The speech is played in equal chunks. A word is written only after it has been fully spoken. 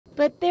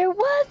but there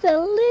was a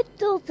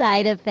little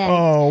side effect.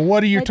 Oh,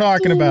 what are you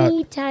talking about?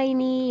 A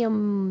tiny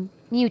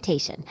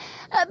mutation.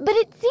 But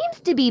it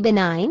seems to be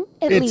benign,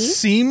 at least. It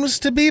seems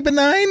to be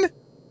benign?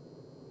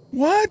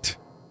 What?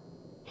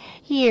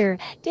 Here,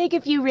 take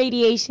a few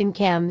radiation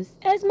chems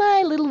as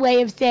my little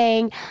way of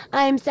saying,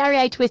 I'm sorry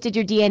I twisted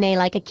your DNA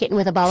like a kitten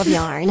with a ball of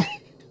yarn.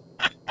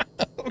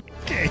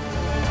 Okay.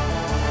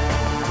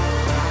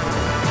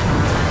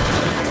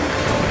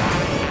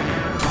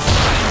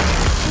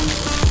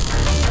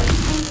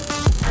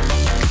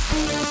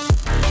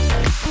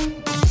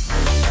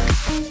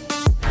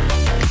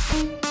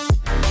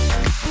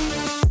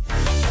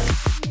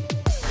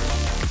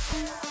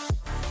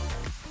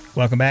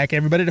 Welcome back,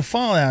 everybody, to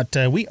Fallout.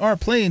 We are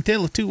playing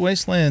Tale of Two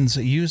Wastelands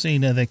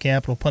using the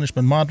Capital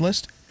Punishment mod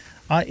list.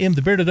 I am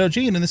the Bearded OG,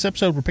 and in this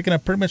episode, we're picking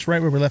up pretty much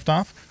right where we left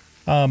off.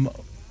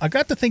 I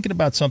got to thinking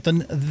about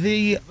something.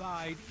 This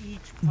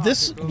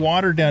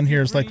water down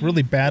here is like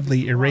really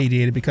badly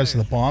irradiated because of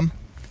the bomb.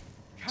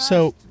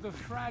 So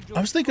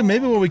I was thinking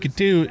maybe what we could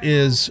do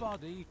is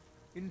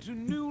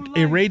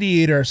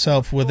irradiate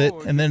ourselves with it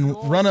and then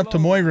run up to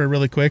Moira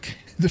really quick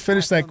to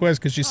finish that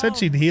quest, because she said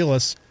she'd heal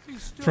us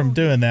from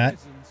doing that.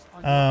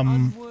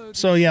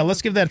 So yeah,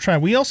 let's give that a try.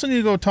 We also need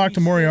to go talk to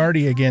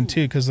Moriarty again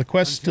too, because the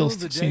quest still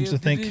seems to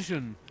think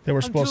that we're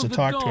supposed to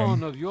talk to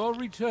him.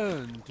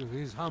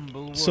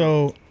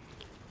 So,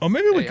 oh,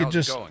 maybe we could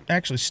just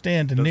actually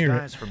stand near it. Those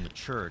guys from the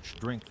church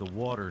drink the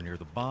water near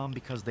the bomb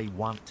because they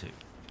want to.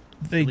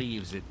 They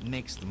believes it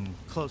makes them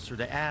closer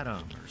to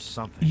Adam or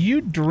something. You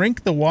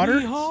drink the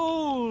water?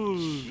 Behold,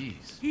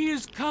 Jeez. he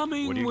is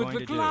coming with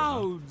the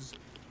clouds.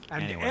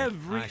 And anyway,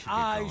 every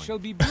eye shall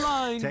be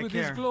blind with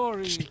his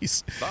glory.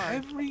 Jeez.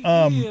 Every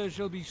ear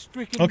shall be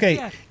stricken okay,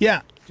 deaf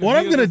yeah. What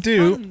I'm going to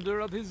do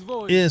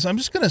voice. is I'm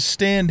just going to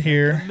stand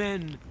here.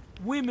 Men,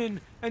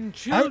 women, and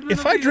children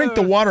if I drink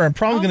the water, I'm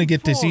probably going to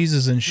get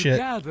diseases and shit.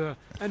 So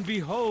I'm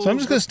just going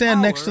to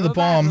stand next to the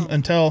bomb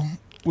until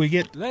we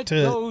get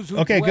to...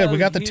 Okay, good. We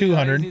got the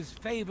 200.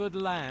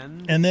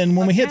 And then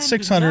when we hit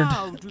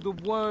 600,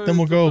 then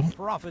we'll go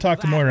talk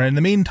to Moira. In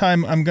the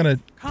meantime, I'm going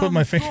to put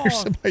my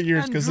fingers in my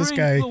ears because this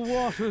guy...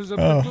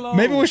 Oh,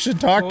 maybe we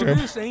should talk to him.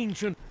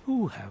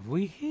 Who have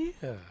we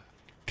here?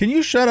 Can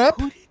you shut up?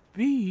 Could it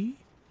be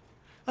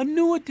a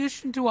new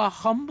addition to our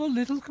humble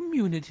little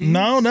community?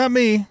 No, not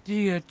me.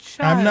 Dear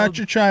child, I'm not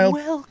your child.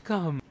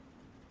 Welcome.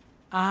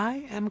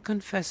 I am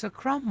Confessor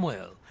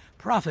Cromwell,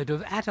 prophet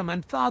of Atom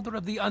and father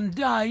of the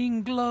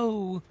undying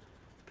glow.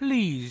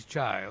 Please,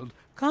 child,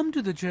 come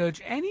to the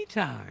church any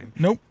time.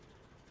 Nope.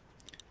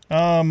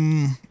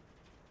 Have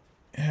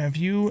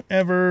you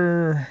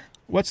ever...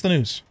 What's the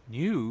news?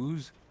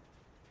 News?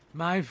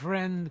 My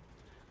friend,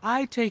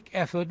 I take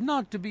effort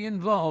not to be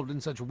involved in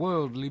such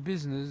worldly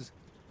business.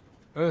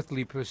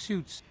 Earthly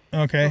pursuits.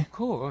 Okay. Of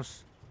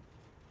course.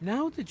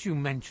 Now that you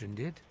mentioned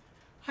it,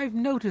 I've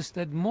noticed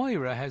that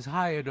Moira has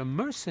hired a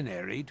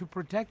mercenary to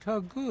protect her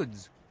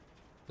goods.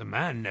 The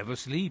man never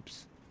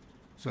sleeps,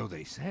 so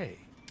they say.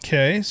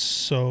 Okay,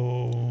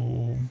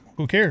 so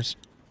who cares?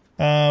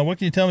 What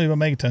can you tell me about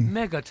Megaton?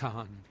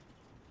 Megaton,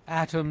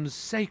 Atom's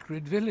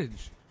sacred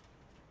village.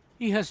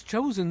 He has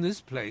chosen this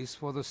place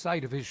for the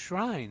site of his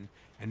shrine,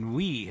 and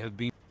we have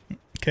been...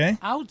 Okay.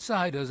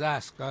 Outsiders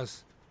ask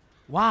us,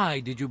 why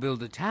did you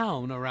build a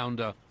town around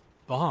a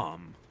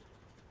bomb?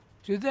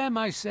 To them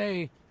I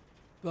say,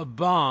 the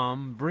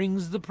bomb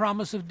brings the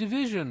promise of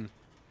division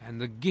and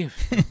the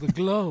gift of the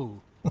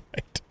glow.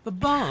 Right. The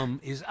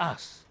bomb is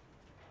us.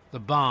 The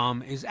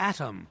bomb is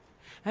Atom.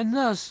 And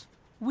thus,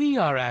 we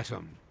are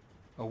Atom,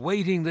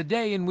 awaiting the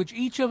day in which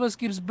each of us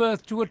gives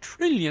birth to 1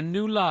 trillion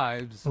new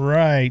lives.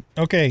 Right.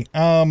 Okay.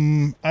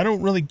 I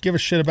don't really give a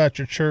shit about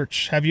your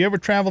church. Have you ever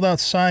traveled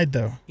outside,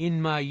 though? In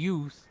my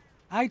youth,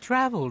 I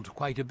traveled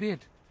quite a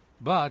bit,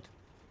 but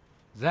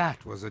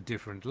that was a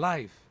different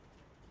life.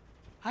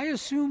 I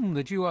assume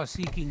that you are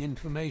seeking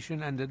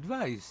information and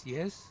advice,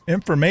 yes?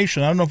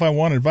 Information? I don't know if I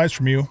want advice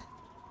from you.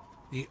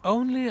 The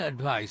only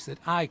advice that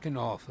I can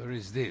offer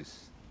is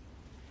this.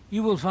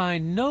 You will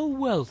find no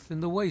wealth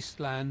in the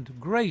wasteland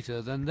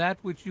greater than that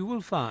which you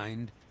will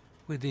find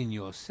within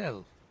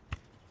yourself.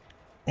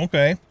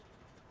 Okay.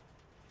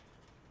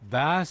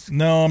 Bask?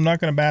 No, I'm not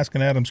going to bask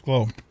in Adam's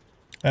glow.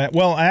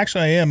 Well,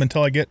 actually I am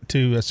until I get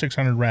to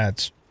 600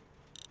 rads.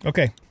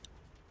 Okay.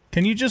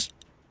 Can you just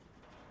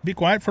be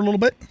quiet for a little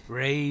bit?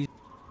 Raise.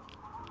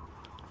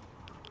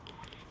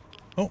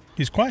 Oh,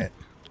 he's quiet.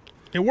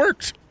 It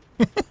worked.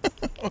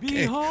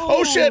 Okay. Behold,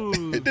 oh shit!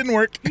 It didn't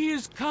work. He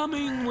is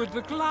coming with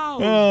the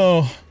clouds.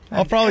 Oh,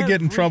 I'll probably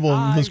get in Every trouble and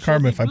eye lose shall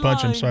karma be if I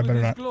punch him, blind so I with better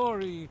his not.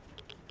 Glory.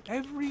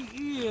 Every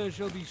ear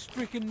shall be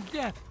stricken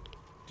deaf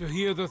to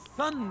hear the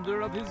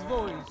thunder of his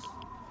voice.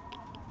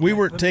 We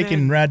were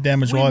taking rad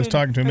damage while I was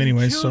talking to him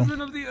anyway, so.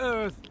 Children of the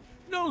earth,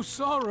 no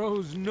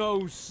sorrows,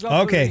 no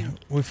suffering. Okay,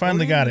 we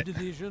finally got it.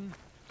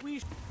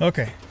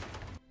 Okay.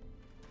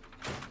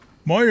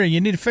 Moira, you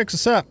need to fix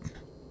us up.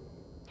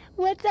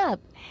 What's up?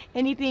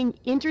 Anything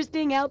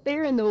interesting out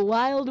there in the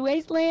wild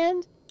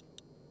wasteland?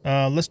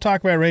 Let's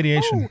talk about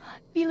radiation. Oh,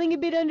 Feeling a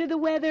bit under the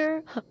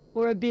weather?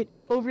 Or a bit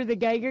over the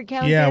Geiger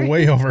counter? Yeah,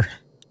 way over.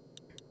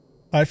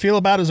 I feel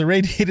about as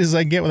irradiated as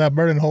I can get without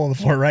burning a hole in the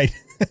floor, right?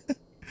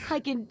 I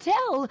can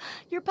tell.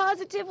 You're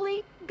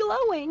positively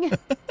glowing.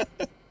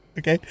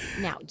 Okay.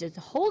 Now, just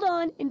hold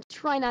on and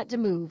try not to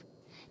move.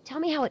 Tell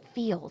me how it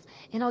feels,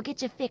 and I'll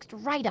get you fixed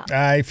right up.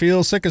 I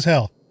feel sick as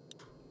hell.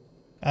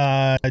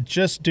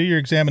 Just do your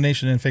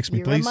examination and fix me,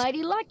 You're please. a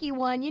mighty lucky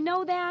one, you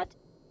know that?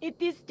 At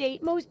this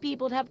state, most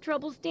people'd have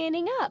trouble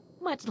standing up,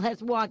 much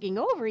less walking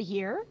over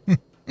here.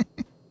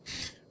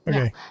 Okay.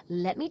 Now,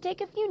 let me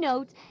take a few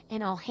notes,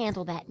 and I'll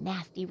handle that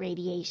nasty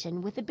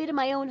radiation with a bit of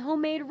my own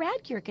homemade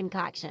rat cure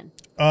concoction.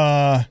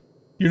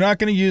 You're not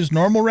going to use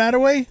normal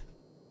Radaway?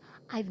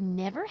 I've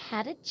never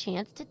had a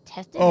chance to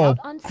test it Oh, out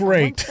on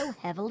great. someone so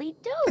heavily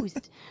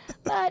dosed,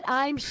 but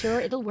I'm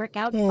sure it'll work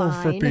out Oh,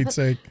 fine. for Pete's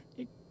sake.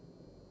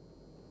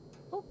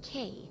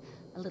 Okay,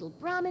 a little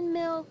Brahmin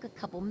milk, a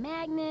couple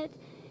magnets,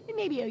 and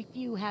maybe a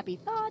few happy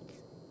thoughts.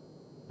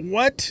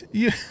 What?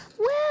 You?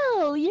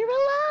 Well, you're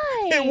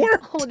alive. It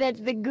worked. Oh, that's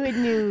the good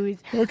news.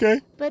 Okay.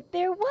 But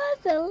there was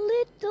a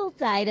little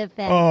side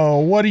effect. Oh,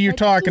 what are you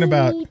talking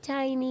about?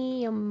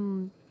 Tiny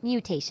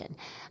mutation.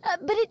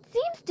 But it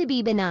seems to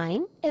be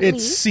benign, at It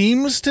least.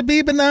 seems to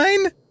be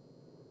benign?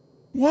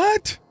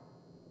 What?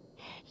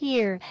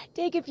 Here,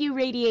 take a few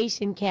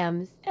radiation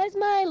chems as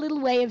my little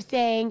way of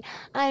saying,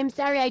 I'm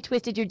sorry I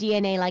twisted your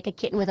DNA like a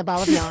kitten with a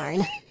ball of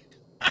yarn.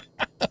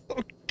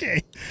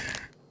 Okay.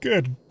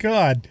 Good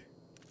God.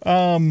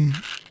 All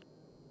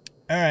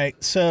right,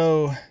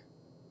 so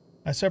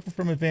I suffer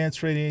from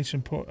advanced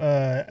radiation.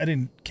 I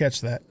didn't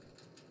catch that.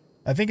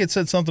 I think it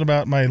said something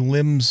about my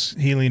limbs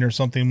healing or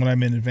something when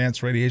I'm in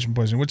advanced radiation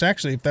poisoning, which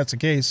actually, if that's the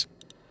case,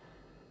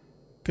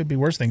 could be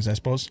worse things, I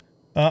suppose.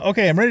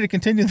 Okay, I'm ready to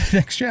continue the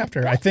next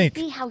chapter, I think.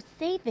 See how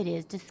safe it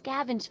is to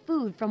scavenge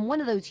food from one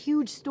of those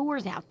huge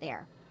stores out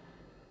there.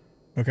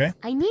 Okay.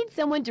 I need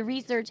someone to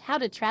research how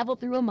to travel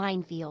through a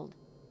minefield.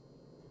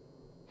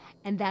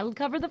 And that'll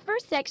cover the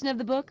first section of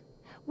the book.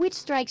 Which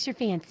strikes your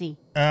fancy?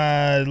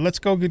 Let's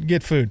go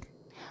get food.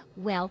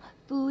 Well,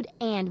 food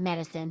and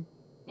medicine.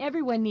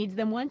 Everyone needs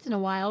them once in a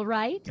while,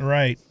 right?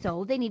 Right.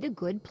 So they need a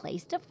good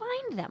place to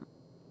find them.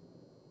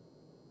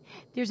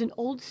 There's an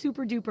old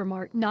super-duper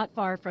mart not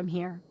far from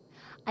here.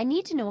 I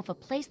need to know if a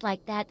place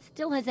like that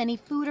still has any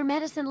food or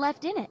medicine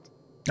left in it.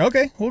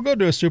 Okay, we'll go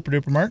to a super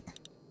duper mart.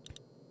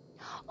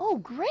 Oh,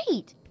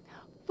 great!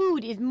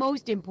 Food is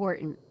most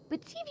important,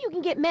 but see if you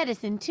can get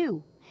medicine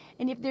too.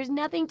 And if there's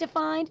nothing to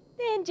find,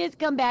 then just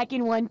come back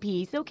in one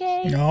piece,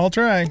 okay? I'll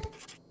try.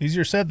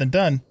 Easier said than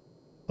done.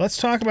 Let's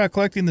talk about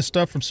collecting the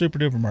stuff from Super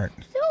Duper Mart.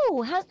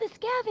 So, how's the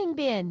scavenging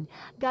been?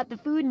 Got the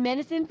food and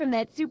medicine from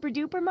that super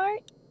duper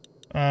mart?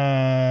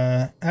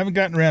 Haven't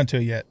gotten around to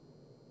it yet.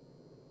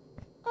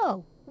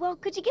 Oh, well,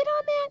 could you get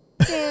on that?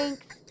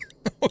 Thanks.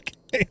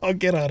 Okay, I'll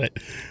get on it.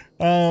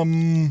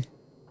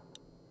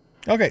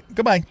 Okay,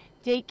 goodbye.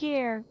 Take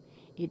care.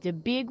 It's a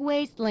big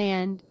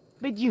wasteland,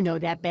 but you know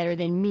that better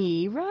than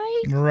me,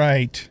 right?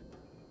 Right.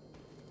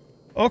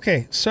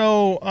 Okay,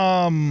 so,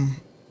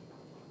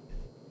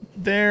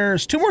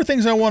 there's two more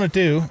things I want to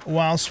do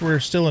whilst we're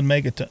still in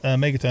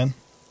Megaton.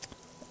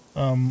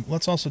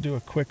 Let's also do a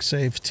quick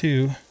save,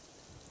 too.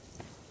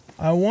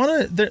 I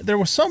want to... There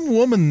was some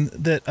woman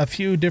that a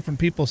few different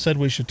people said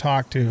we should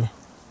talk to.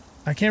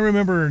 I can't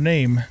remember her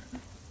name.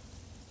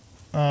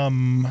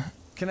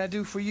 Can I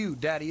do for you,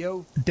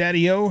 Daddy-O?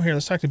 Daddy-O? Here,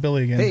 let's talk to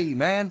Billy again. Hey,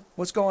 man.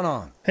 What's going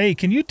on? Hey,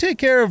 can you take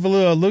care of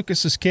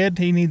Lucas's kid?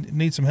 He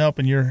needs some help,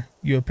 and you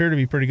appear to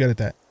be pretty good at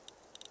that.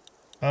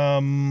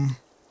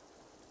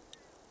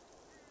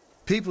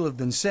 People have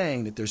been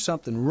saying that there's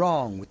something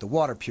wrong with the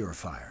water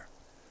purifier.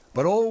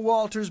 But old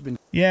Walter's been...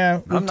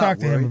 Yeah, we'll I'm not talk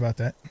to him worried. about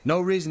that. No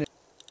reason...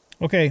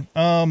 Okay,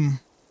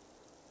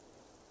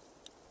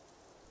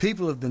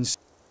 People have been...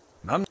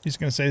 I'm... he's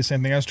going to say the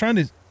same thing. I was trying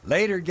to...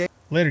 Later,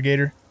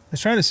 Gator. I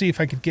was trying to see if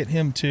I could get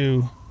him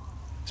to...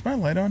 Is my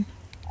light on?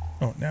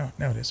 Oh, now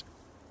it is.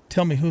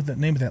 Tell me who the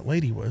name of that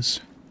lady was.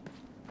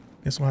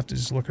 Guess we'll have to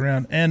just look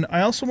around. And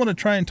I also want to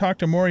try and talk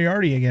to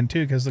Moriarty again,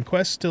 too, because the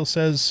quest still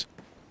says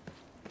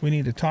we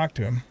need to talk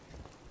to him.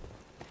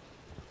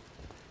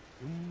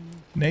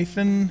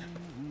 Nathan,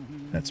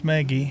 that's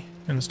Maggie,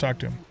 and let's talk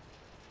to him.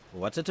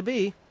 What's it to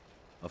be?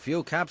 A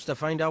few caps to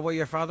find out where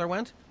your father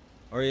went?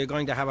 Or are you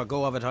going to have a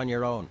go of it on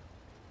your own?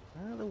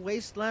 Well, the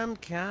wasteland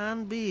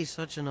can be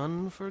such an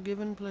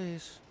unforgiving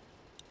place.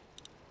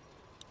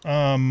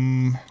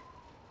 Yeah,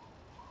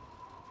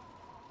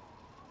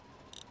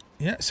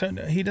 so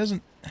he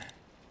doesn't...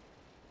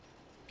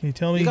 Can you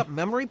tell me? You got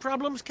memory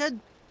problems, kid?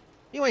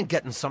 You ain't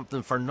getting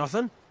something for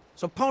nothing.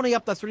 So pony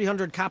up the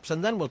 300 caps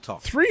and then we'll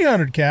talk.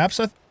 300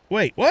 caps?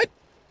 Wait, what?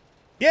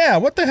 Yeah,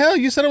 what the hell?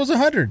 You said it was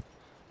 100.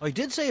 I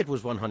did say it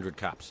was 100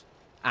 caps.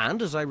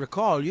 And as I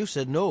recall, you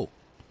said no.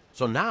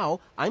 So now,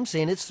 I'm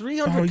saying it's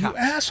 300 Oh, caps. you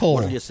asshole.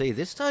 What'll you say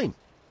this time?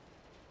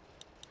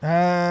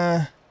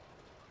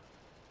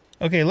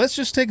 Okay, let's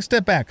just take a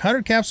step back.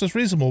 100 caps was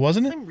reasonable,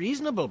 wasn't it? I'm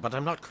reasonable, but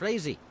I'm not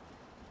crazy.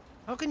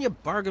 How can you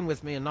bargain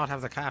with me and not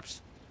have the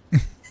caps?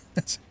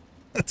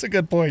 That's a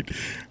good point.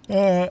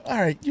 All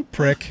right, you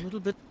prick. A little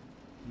bit.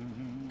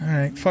 All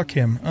right, fuck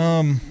him.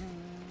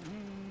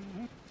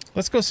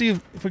 Let's go see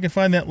if we can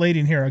find that lady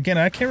in here. Again,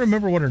 I can't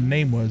remember what her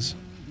name was.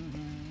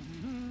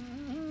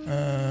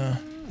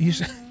 You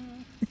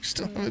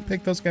still haven't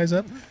picked those guys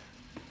up?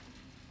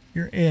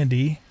 You're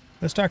Andy.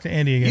 Let's talk to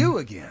Andy again. You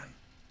again?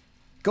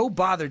 Go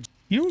bother.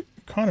 You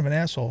kind of an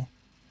asshole.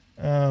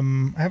 I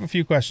have a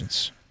few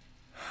questions.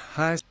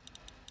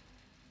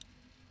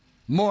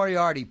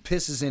 Moriarty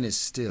pisses in his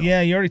still.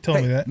 Yeah, you already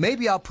told me that.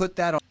 Maybe I'll put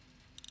that on.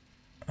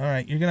 All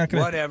right, you're not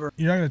gonna. Whatever.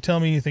 You're not gonna tell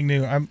me anything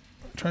new. I'm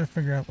trying to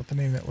figure out what the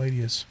name of that lady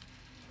is.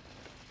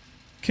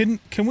 Can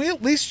we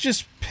at least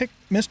just pick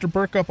Mr.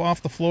 Burke up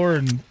off the floor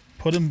and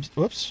put him?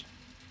 Whoops.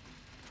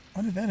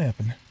 Why did that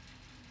happen?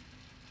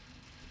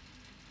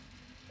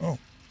 Oh,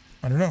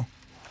 I don't know.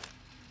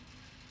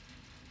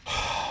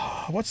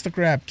 What's the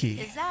grab key?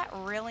 Is that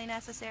really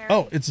necessary?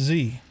 Oh, it's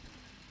Z.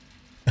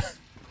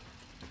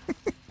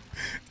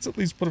 Let's at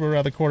least put him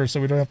around the corner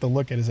so we don't have to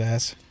look at his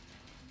ass.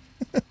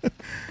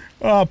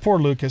 Oh, poor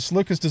Lucas.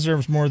 Lucas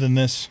deserves more than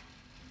this.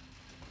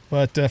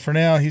 But for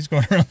now, he's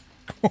going around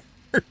the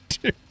corner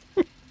too.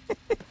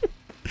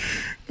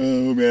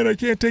 Oh man, I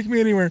can't take me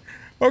anywhere.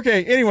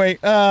 Okay, anyway,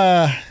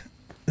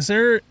 is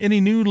there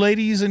any new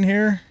ladies in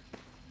here?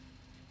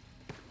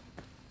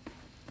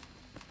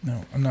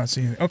 No, I'm not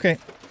seeing it. Okay.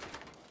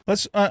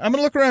 Let's I'm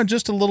gonna look around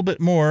just a little bit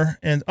more,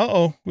 and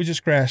uh-oh, we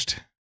just crashed.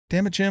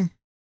 Damn it, Jim.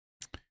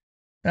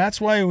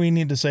 That's why we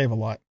need to save a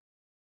lot.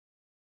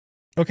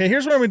 Okay,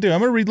 here's what I'm gonna do. I'm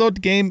gonna reload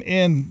the game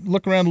and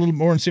look around a little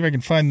more and see if I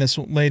can find this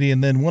lady,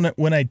 and then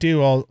when I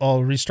do,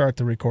 I'll restart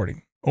the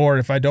recording. Or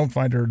if I don't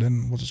find her,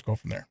 then we'll just go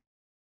from there.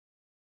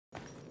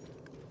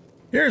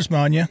 Here's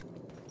Manya.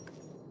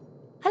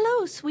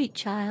 Hello, sweet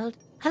child.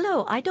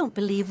 Hello, I don't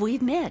believe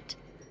we've met.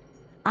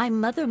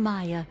 I'm Mother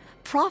Maya,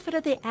 prophet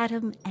of the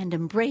atom and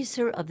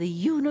embracer of the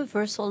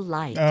universal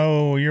light.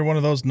 Oh, you're one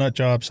of those nut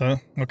jobs, huh?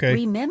 Okay.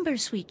 Remember,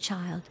 sweet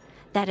child,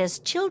 that as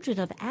children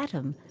of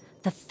Atom,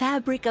 the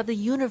fabric of the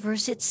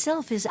universe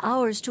itself is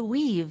ours to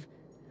weave.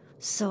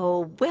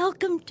 So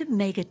welcome to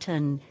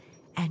Megaton,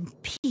 and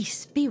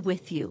peace be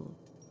with you.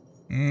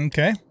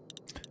 Okay.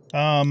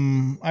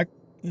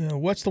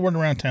 What's the word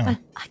around town?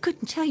 I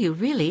couldn't tell you,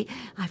 really.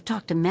 I've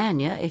talked to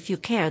Manya, if you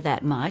care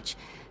that much.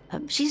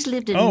 She's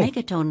lived in Oh.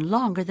 Megaton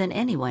longer than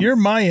anyone. You're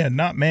Maya,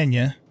 not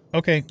Manya.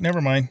 Okay, never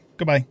mind.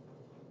 Goodbye.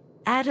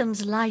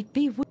 Atom's light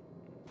be with.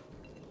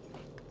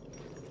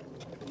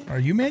 Are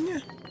you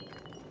Manya?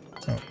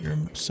 Oh, you're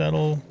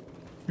Settle.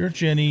 You're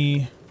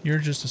Jenny. You're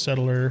just a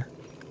settler.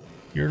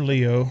 You're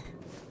Leo.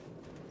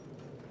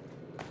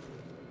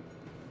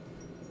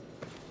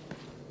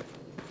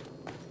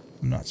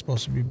 I'm not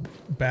supposed to be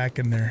back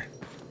in their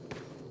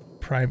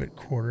private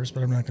quarters,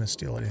 but I'm not going to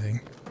steal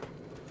anything.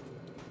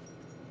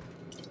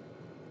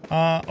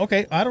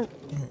 Okay, I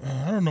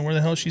don't know where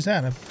the hell she's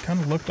at. I've kind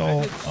of looked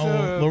all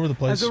over the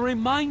place. As a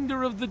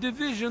reminder of the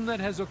division that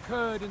has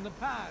occurred in the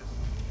past,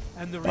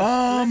 and the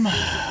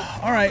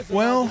all right,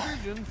 well,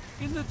 division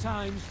in the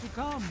times to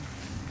come.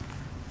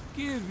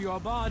 Give your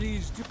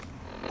bodies to.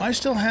 I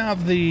still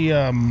have the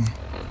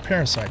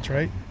parasites,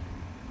 right?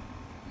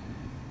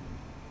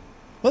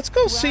 Let's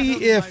go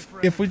see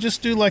if we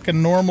just do like a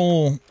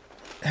normal,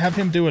 have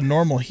him do a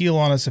normal heal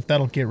on us, if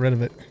that'll get rid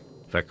of it.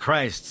 For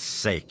Christ's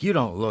sake, you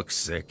don't look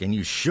sick, and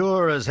you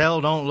sure as hell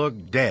don't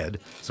look dead.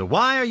 So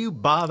why are you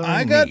bothering me?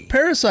 I got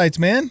parasites,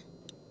 man.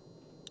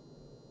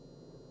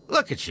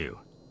 Look at you.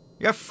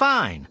 You're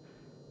fine.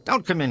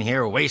 Don't come in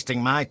here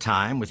wasting my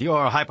time with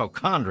your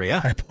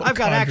hypochondria. I've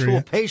got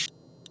actual patients.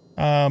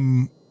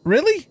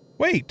 Really?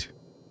 Wait.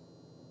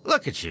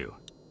 Look at you.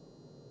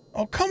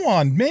 Oh, come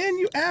on, man,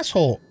 you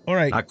asshole. All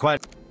right. Not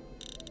quite.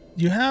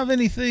 You have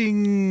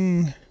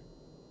anything...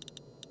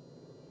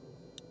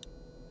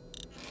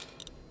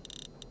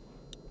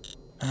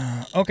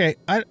 okay,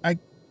 I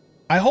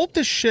hope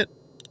this shit...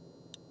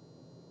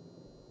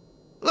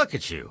 Look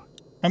at you.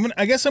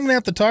 I guess I'm gonna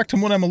have to talk to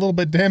him when I'm a little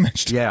bit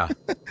damaged. Yeah.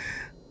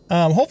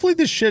 Hopefully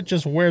this shit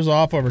just wears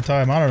off over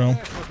time. I don't know.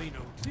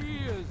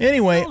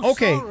 Anyway,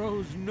 okay.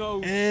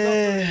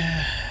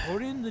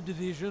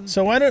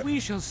 So I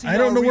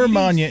don't know where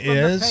Manya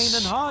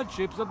is.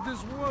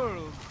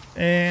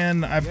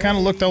 And I've kind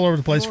of looked all over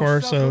the place for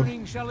her, so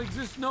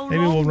maybe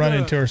we'll run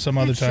into her some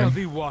other time. I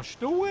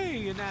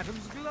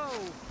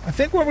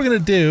think what we're gonna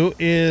do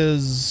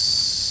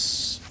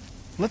is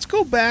let's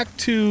go back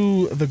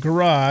to the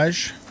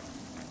garage.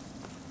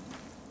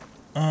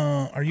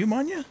 Are you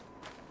Manya?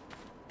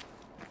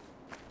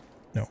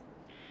 No.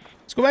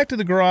 Let's go back to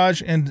the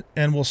garage and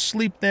we'll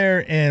sleep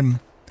there and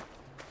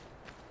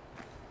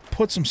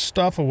put some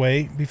stuff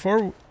away.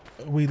 Before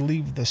we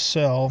leave the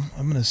cell,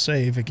 I'm going to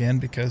save again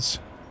because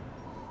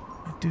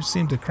I do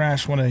seem to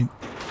crash when I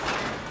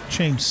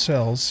change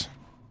cells.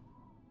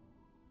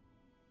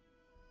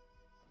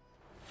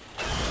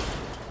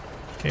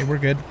 Okay, we're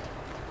good.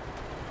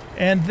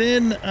 And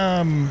then,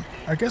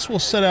 I guess we'll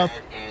set out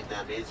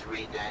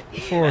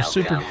for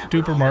Super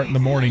Duper Mart in the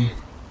morning.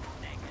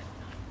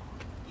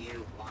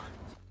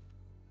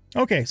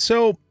 Okay,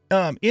 so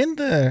in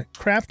the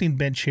crafting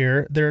bench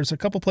here, there's a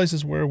couple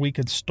places where we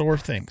could store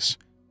things.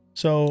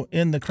 So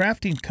in the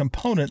crafting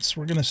components,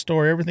 we're going to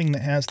store everything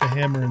that has the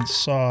hammer and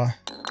saw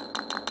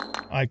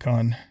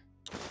icon.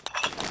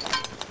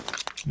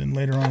 And then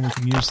later on we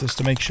can use this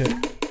to make shit.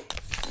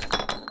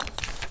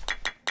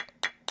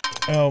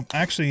 Oh,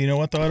 actually, you know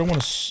what though? I don't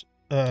want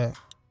to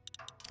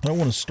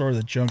store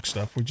the junk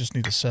stuff. We just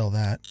need to sell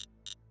that.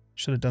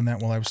 Should have done that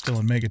while I was still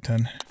in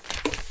Megaton.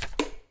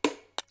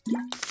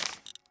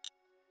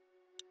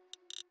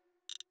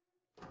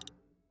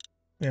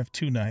 We have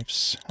 2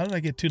 knives. How did I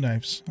get 2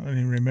 knives? I don't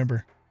even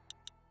remember.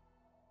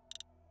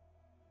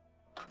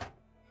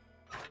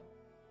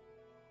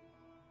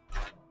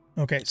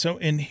 Okay, so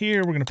in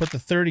here we're going to put the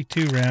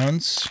 32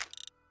 rounds.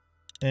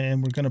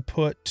 And we're going to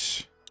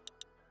put...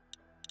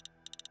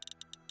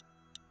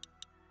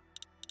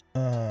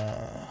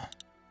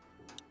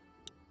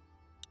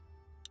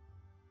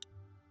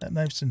 that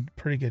knife's in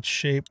pretty good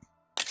shape.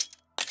 I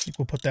think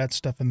we'll put that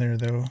stuff in there,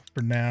 though,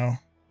 for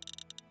now.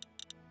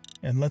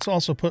 And let's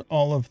also put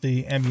all of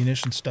the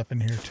ammunition stuff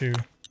in here, too.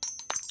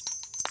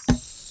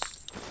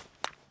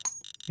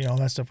 Yeah, all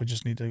that stuff we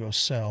just need to go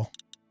sell.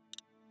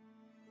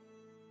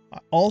 I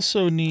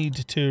also need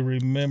to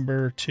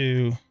remember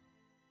to...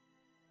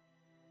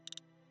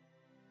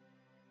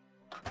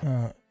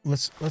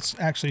 let's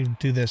actually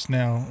do this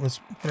now. Let's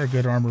put our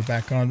good armor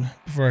back on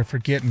before I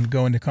forget and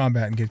go into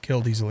combat and get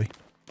killed easily.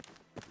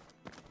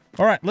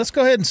 Alright, let's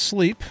go ahead and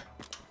sleep.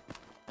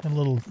 Got a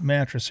little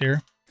mattress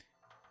here.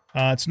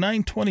 It's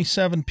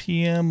 9:27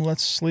 p.m.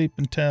 Let's sleep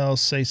until,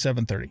 say,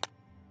 7:30.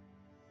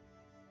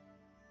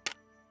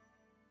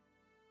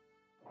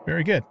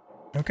 Very good.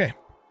 Okay.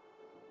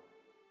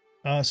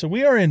 So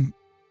we are in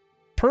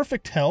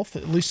perfect health,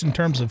 at least in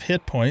terms of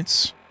hit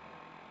points.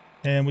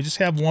 And we just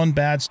have 1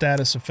 bad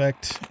status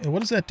effect. What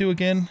does that do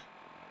again?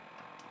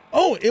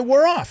 Oh, it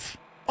wore off.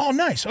 Oh,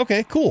 nice.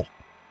 Okay, cool.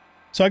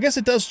 So I guess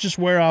it does just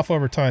wear off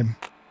over time.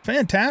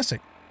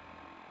 Fantastic.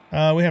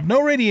 We have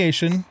no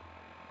radiation.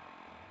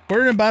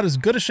 We're in about as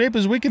good a shape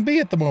as we can be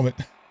at the moment.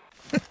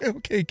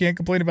 Okay, can't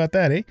complain about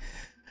that, eh?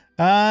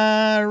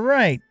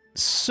 Right.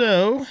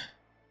 So...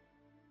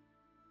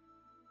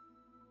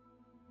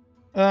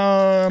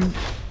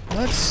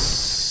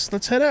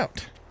 let's head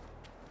out.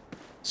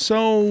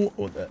 So,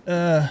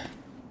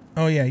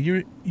 oh yeah,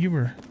 you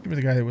were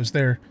the guy that was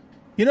there.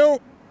 You know,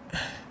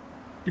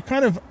 you're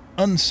kind of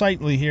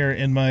unsightly here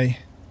in my...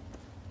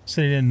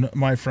 sitting in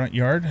my front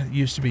yard. It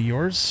used to be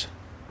yours.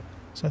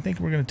 So I think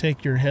we're going to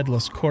take your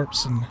headless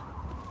corpse and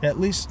at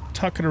least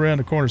tuck it around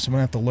the corner so I'm going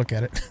to have to look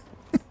at it.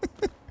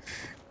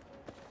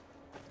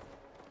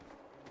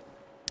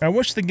 I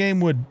wish the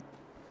game would,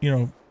 you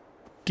know,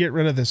 get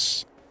rid of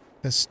this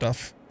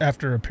stuff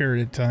after a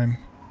period of time.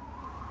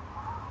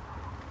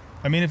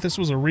 I mean, if this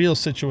was a real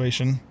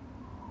situation,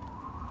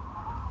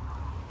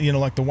 you know,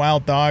 like the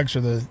wild dogs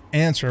or the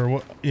ants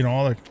or, you know,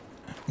 all the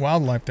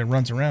wildlife that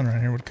runs around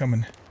here would come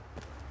and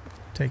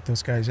take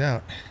those guys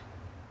out.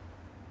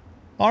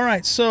 All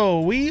right, so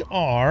we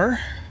are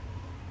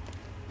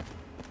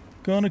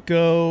gonna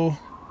go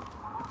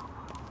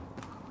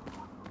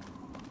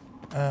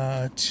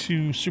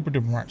to Super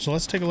Duper Mart. So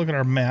let's take a look at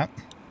our map.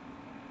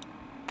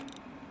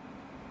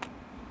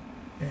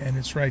 And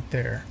it's right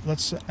there.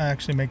 Let's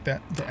actually make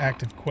that the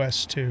active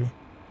quest too.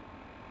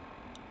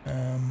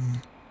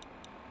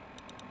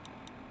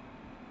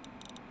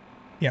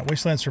 Yeah,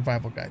 Wasteland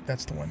Survival Guide.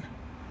 That's the one.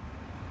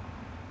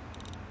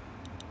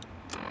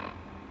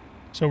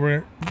 So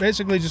we're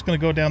basically just going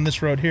to go down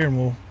this road here,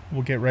 and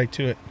we'll get right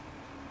to it.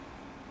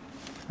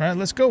 All right,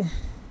 let's go.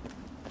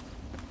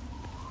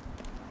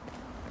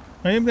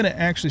 I am going to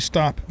actually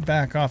stop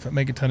back off at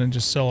Megaton and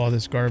just sell all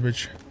this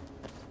garbage.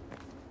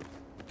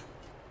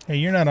 Hey,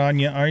 you're not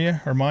Anya, are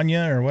you? Or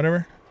Manya, or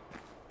whatever?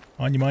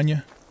 Anya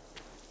Manya?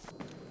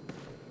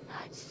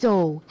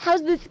 So,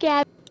 how's the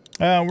scab?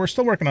 We're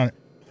still working on it.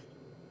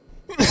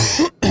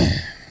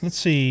 Let's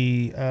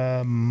see.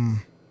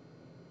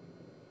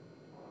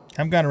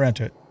 Haven't gotten around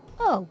to it.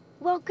 Oh,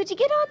 well, could you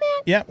get on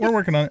that? Yeah, we're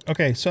working on it.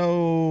 Okay,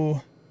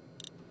 so...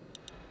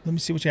 let me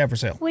see what you have for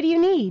sale. What do you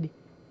need?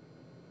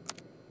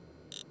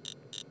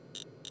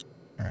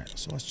 Alright,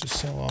 so let's just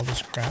sell all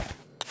this crap.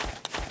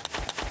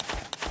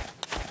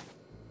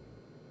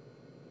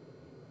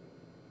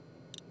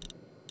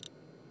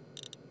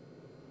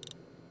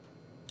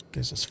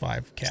 Gives us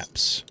 5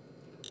 caps.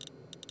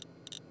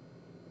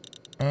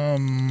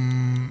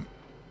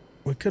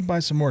 We could buy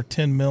some more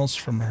 10 mils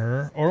from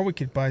her, or we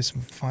could buy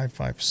some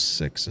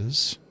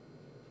 5.56s.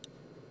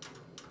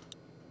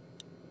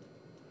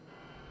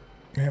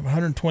 We have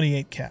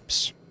 128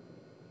 caps.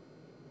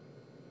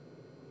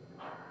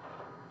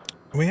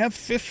 We have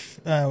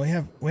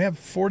we have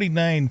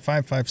 49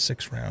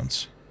 5.56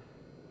 rounds.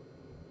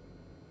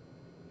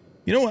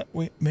 You know what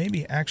we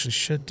maybe actually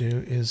should do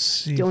is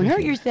see. Don't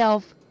hurt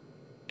yourself.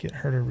 Get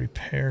her to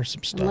repair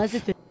some stuff. Unless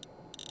it's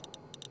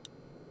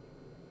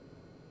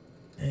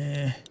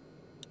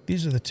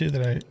these are the two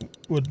that I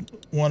would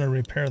want to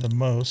repair the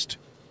most.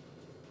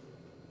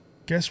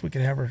 Guess we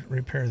could have her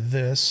repair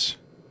this.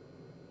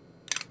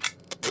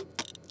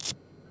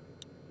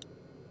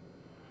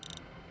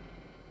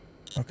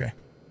 Okay.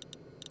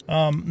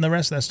 The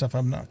rest of that stuff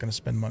I'm not going to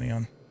spend money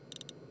on.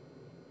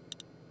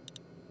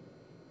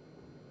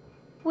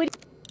 What?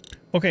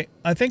 Okay,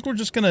 I think I'm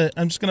just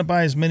gonna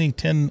buy as many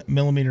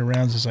 10mm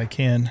rounds as I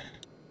can.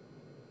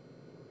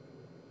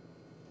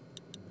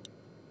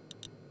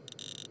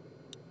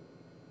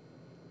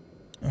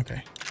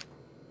 Okay.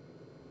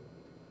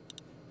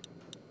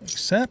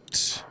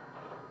 Accept.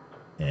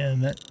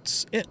 And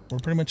that's it. We're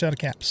pretty much out of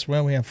caps.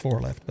 Well, we have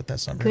 4 left, but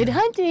that's not very Good many.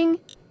 hunting.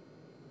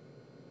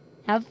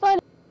 Have fun.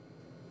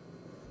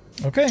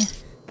 Okay.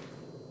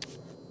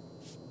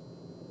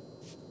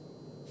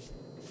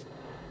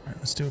 Alright,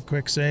 let's do a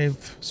quick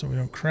save so we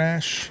don't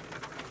crash.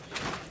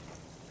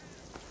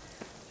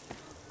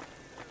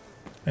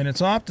 And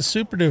it's off to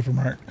Super Duper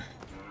Mart.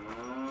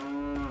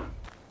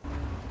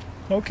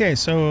 Okay,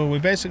 so we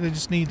basically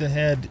just need to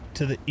head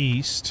to the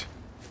east.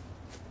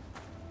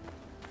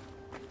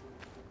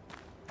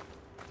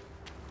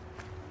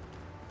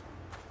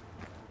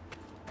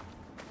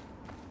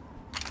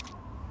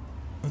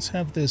 Let's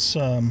have this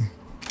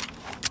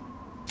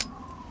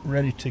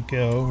ready to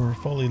go. We're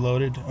fully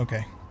loaded.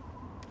 Okay.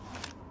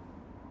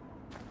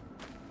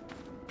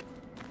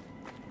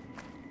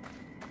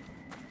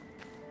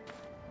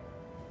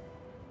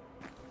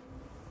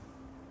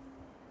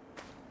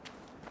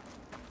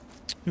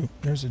 Ooh,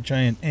 there's a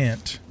giant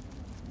ant.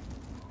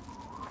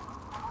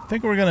 I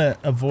think we're gonna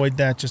avoid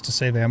that just to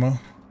save ammo.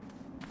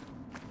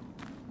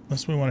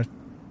 Unless we want to...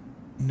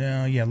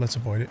 No, yeah, let's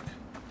avoid it.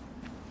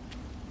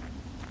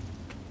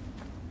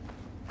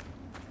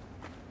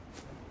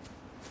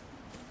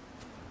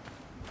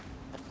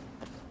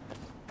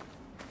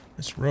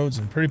 This road's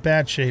in pretty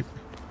bad shape.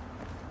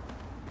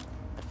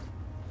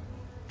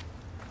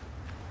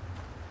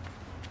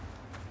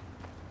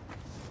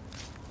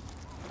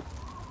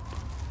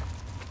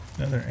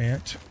 Another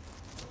ant.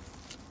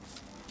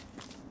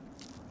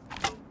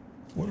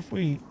 What if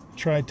we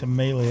tried to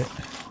melee it?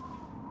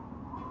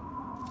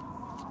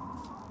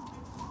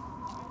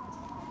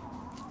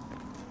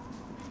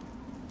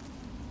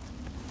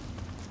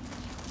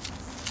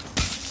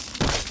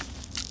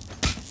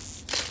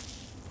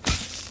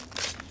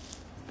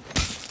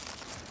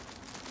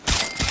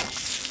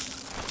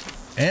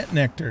 Ant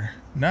nectar.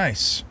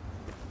 Nice.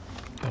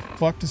 The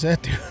fuck does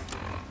that do?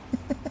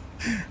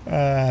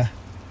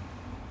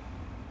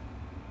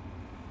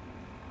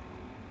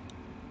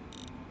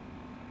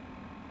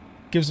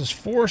 Gives us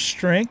 4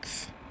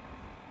 strength.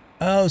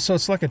 Oh, so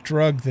it's like a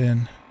drug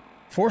then.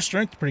 4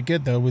 strength, pretty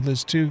good though. We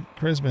lose 2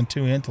 charisma and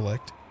 2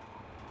 intellect.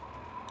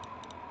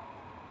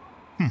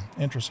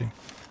 Interesting.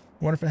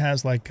 I wonder if it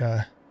has like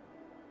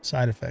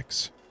side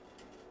effects.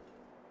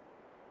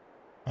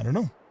 I don't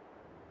know.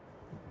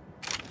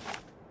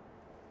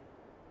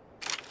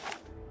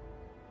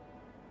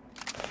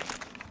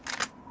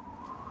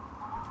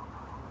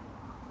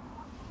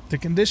 The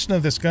condition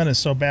of this gun is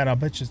so bad, I'll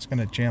bet you it's going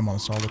to jam on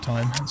us all the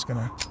time. It's going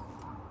to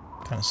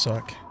kind of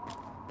suck.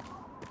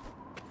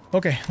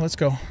 Okay, let's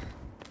go.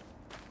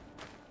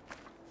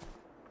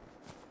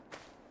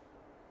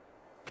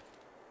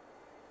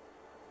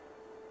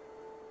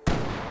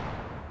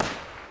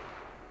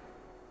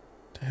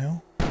 The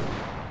hell?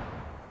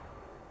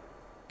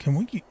 Can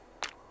we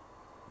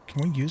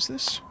use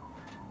this?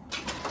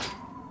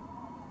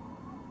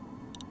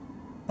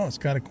 Oh, it's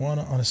got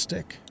iguana on a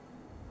stick.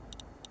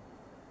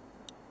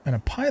 And a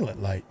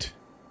pilot light.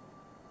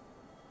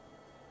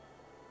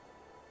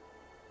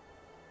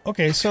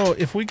 Okay, so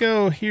if we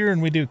go here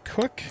and we do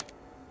cook...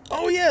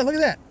 Oh yeah, look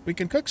at that! We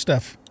can cook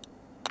stuff.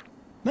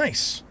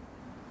 Nice.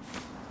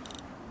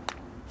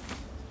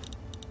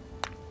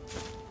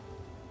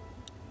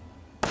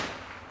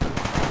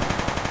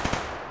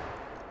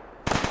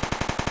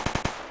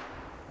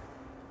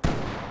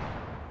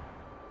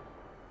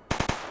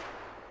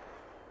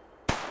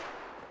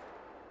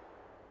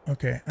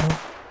 Okay, I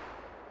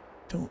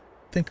don't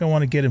think I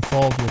want to get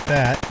involved with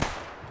that.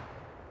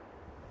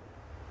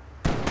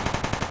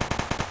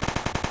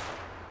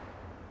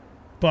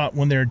 But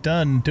when they're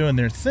done doing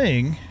their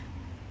thing,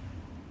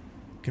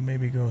 we can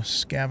maybe go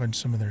scavenge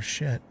some of their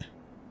shit.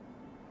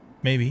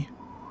 Maybe.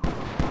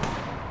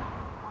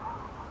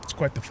 It's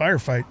quite the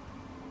firefight.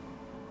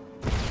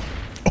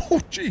 Oh,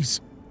 jeez.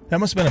 That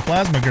must have been a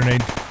plasma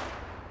grenade.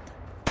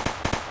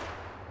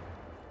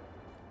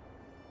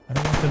 I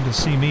don't want them to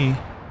see me.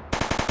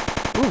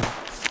 Ooh.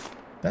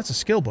 That's a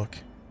skill book.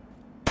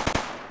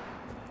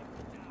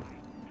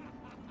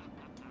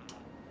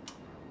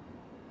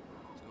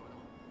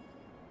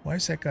 Why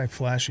is that guy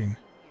flashing?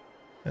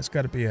 That's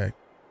got to be a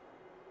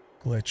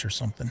glitch or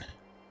something.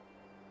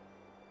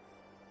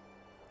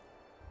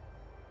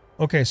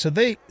 Okay, so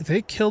they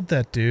killed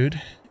that dude,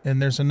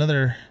 and there's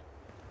another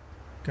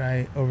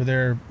guy over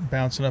there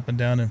bouncing up and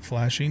down and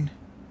flashing.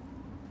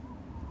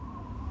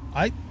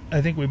 I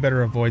think we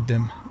better avoid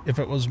them. If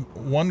it was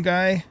one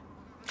guy,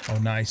 oh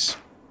nice.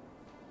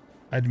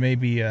 I'd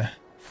maybe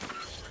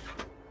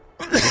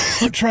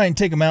try and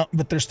take him out,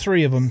 but there's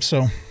 3 of them,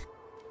 so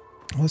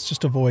let's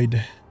just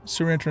avoid.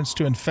 Sewer entrance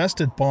to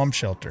infested bomb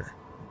shelter.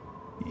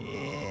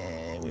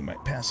 Yeah, we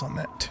might pass on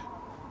that.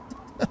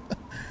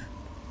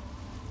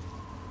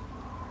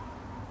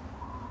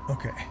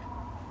 Okay.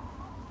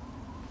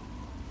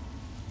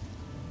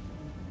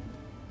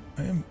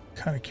 I am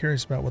kind of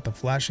curious about what the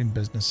flashing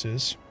business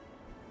is.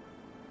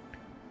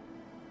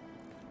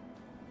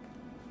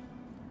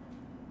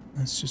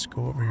 Let's just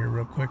go over here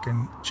real quick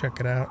and check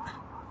it out.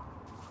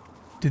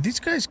 Did these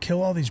guys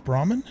kill all these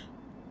Brahmin?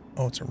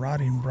 Oh, it's a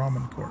rotting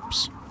Brahmin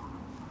corpse.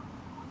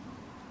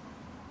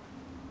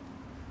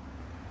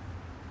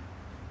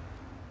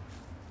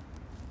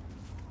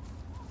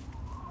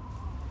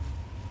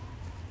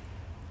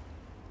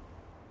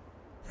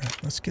 All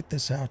right, let's get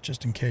this out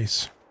just in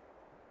case.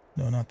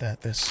 No, not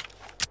that. This.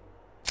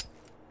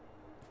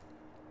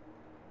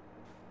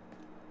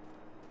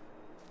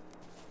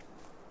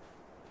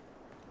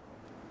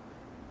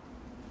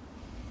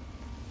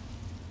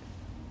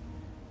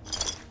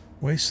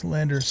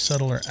 Wastelander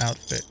settler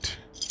outfit.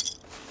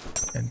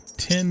 And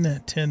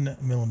 10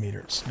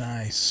 millimeters.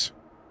 Nice.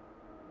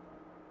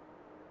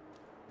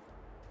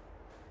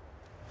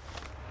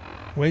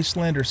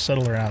 Wastelander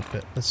settler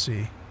outfit. Let's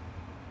see.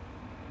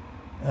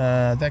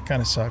 That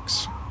kind of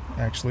sucks,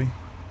 actually.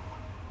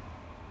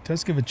 It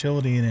does give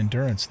agility and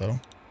endurance,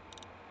 though.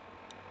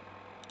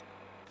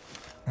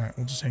 Alright,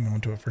 we'll just hang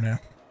on to it for now.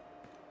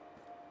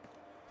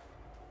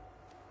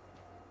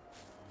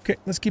 Okay,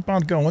 let's keep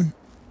on going.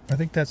 I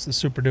think that's the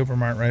Super Duper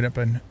Mart right up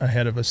and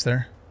ahead of us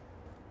there.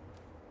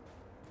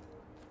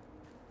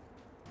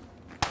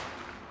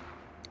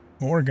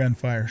 More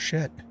gunfire.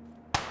 Shit.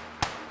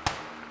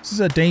 This is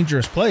a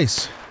dangerous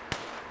place.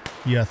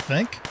 You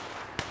think?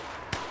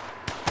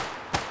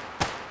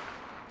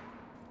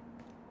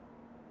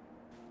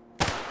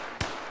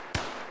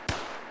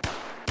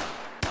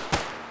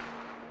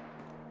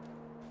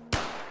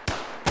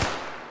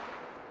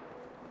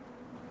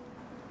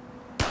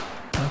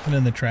 Nothing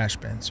in the trash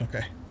bins.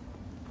 Okay.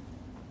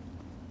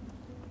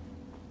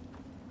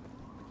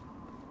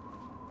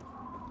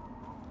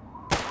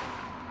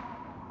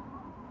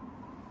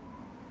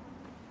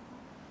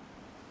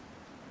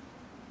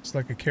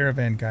 Like a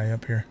caravan guy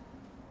up here.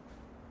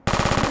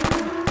 Another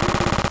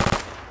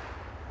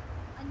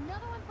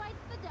one bites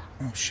the dust.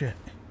 Oh shit.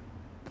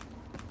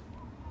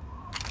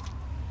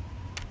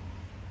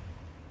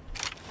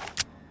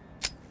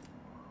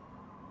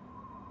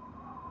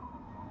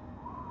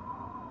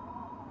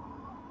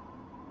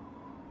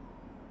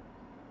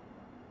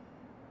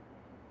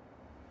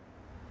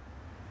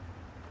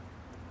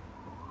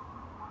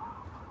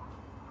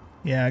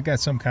 Yeah, I got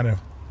some kind of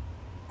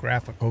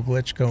graphical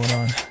glitch going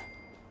on.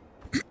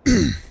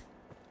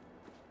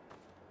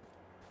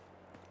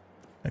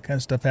 That kind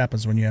of stuff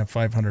happens when you have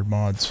 500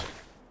 mods.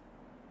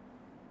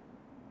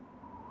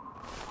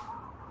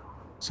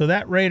 So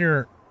that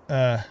raider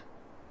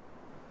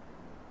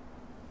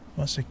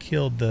must have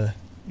killed the...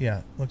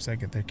 Yeah, looks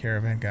like it, the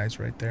caravan guys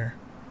right there.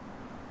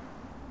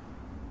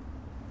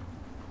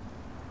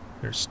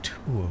 There's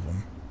 2 of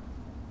them.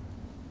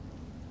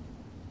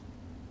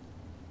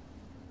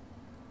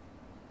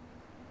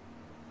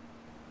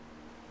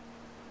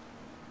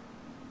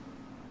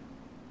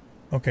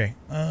 Okay,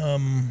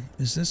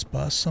 is this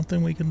bus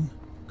something we can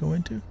go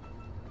into?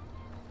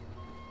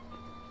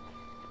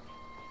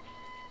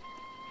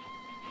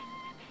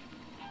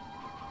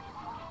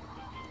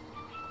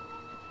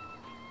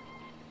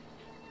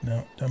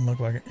 No, doesn't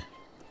look like it.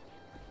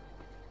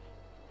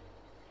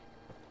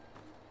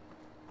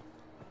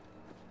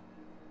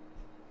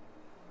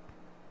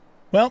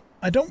 Well,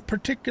 I don't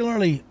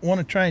particularly want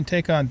to try and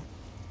take on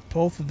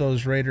both of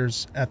those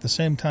raiders at the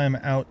same time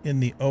out in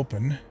the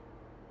open.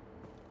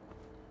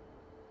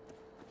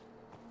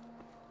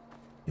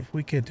 If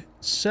we could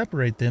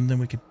separate them, then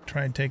we could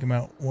try and take them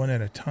out one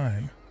at a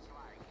time.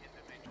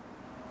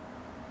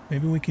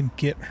 Maybe we can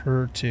get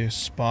her to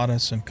spot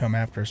us and come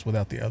after us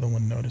without the other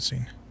one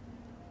noticing.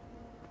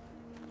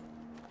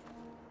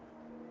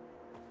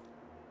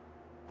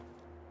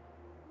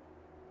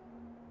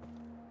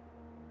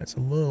 That's a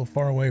little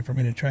far away for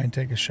me to try and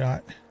take a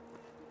shot.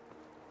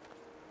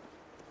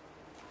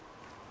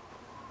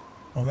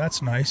 Oh,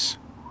 that's nice.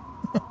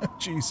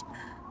 Jeez.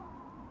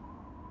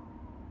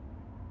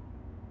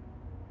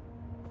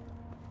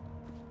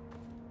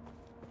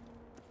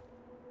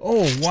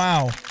 Oh,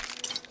 wow.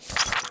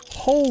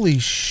 Holy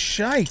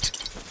shite.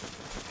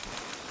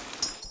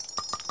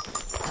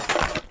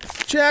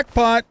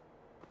 Jackpot.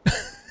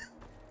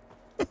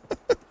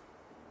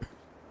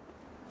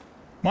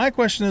 My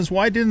question is,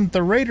 why didn't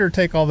the raider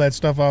take all that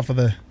stuff off of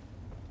the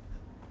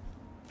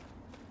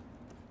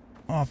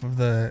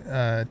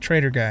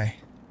trader guy?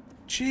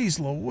 Jeez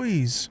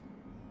Louise.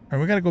 All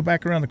right, we got to go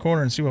back around the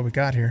corner and see what we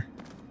got here.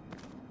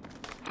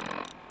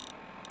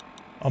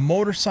 A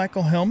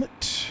motorcycle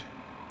helmet.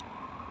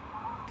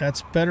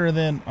 That's better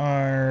than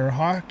our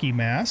hockey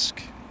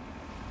mask.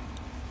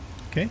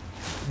 Okay,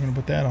 we're going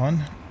to put that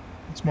on.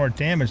 It's more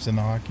damage than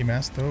the hockey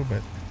mask, though,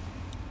 but...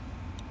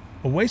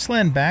 A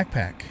wasteland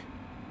backpack.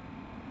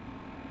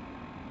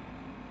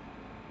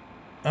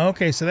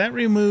 Okay, so that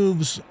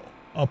removes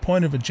a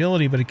point of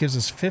agility, but it gives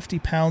us 50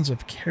 pounds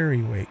of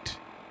carry weight.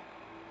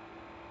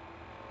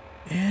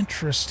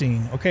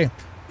 Interesting. Okay,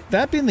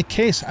 that being the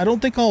case, I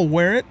don't think I'll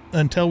wear it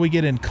until we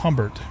get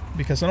encumbered,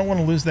 because I don't want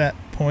to lose that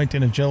point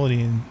in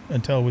agility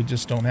until we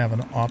just don't have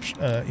an option,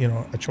 you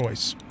know, a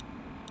choice.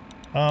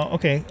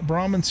 Okay,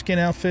 Brahmin skin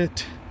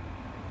outfit.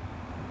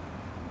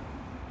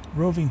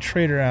 Roving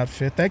trader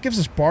outfit. That gives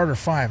us barter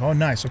 5. Oh,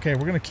 nice. Okay,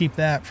 we're going to keep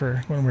that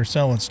for when we're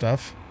selling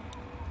stuff.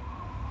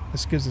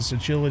 This gives us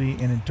agility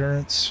and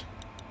endurance.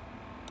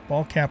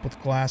 Ball cap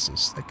with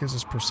glasses. That gives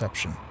us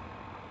perception.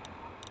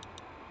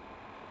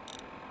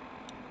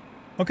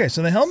 Okay,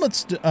 so the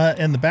helmets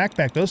and the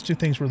backpack, those two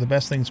things were the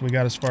best things we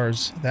got as far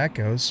as that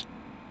goes.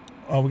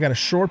 We got a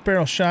short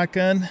barrel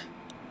shotgun.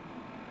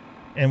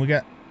 And we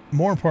got,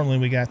 more importantly,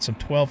 we got some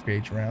 12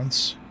 gauge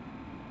rounds.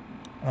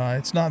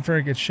 It's not in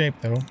very good shape,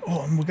 though.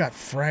 Oh, and we got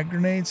frag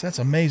grenades. That's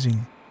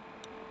amazing.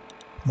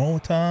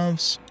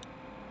 Molotovs.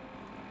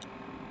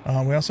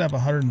 We also have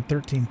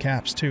 113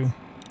 caps, too.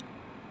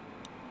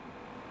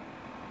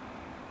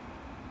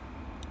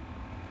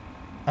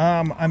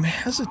 I'm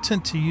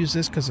hesitant to use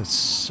this because it's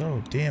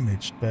so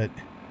damaged, but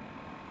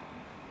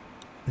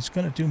it's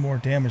going to do more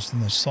damage than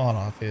the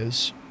sawed-off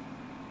is.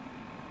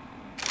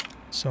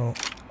 So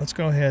let's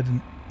go ahead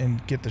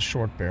and get the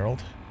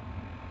short-barreled.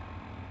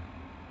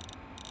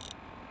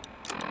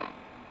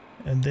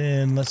 And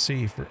then let's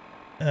see, for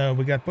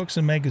we got books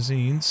and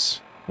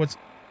magazines. What's,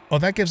 oh,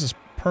 that gives us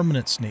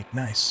permanent sneak.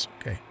 Nice.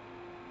 Okay.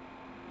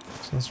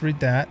 So let's read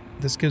that.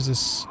 This gives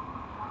us,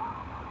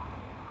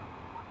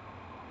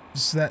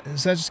 does that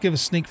just give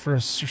us sneak for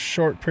a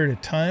short period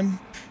of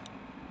time?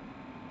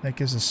 That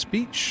gives us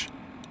speech.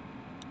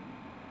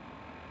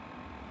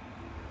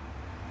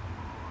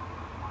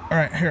 All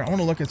right, here, I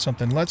want to look at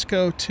something. Let's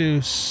go to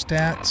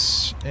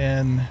stats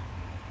and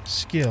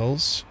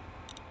skills.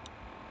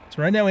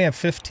 So right now we have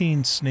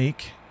 15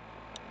 sneak.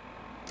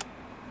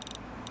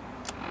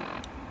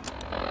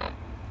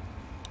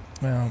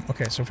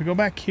 Okay, so if we go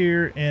back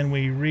here and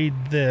we read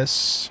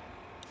this.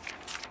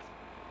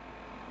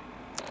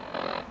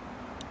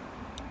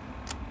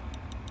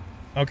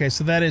 Okay,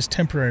 so that is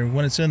temporary.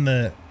 When it's in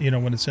the, you know,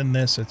 when it's in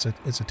this, it's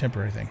a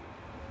temporary thing.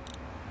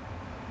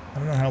 I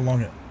don't know how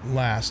long it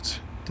lasts.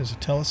 Does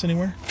it tell us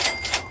anywhere?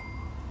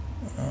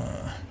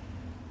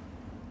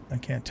 I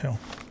can't tell.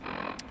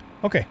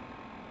 Okay.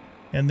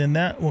 And then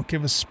that will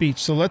give us speech.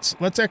 So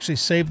let's actually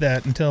save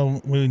that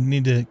until we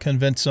need to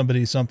convince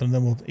somebody something,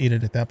 then we'll eat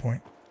it at that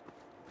point.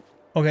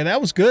 Okay,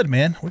 that was good,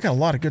 man. We got a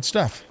lot of good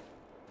stuff.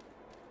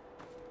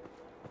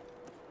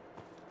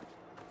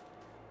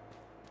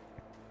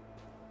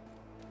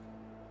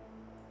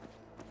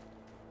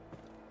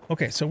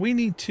 Okay, so we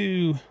need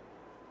to,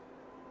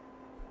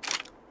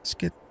 let's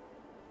get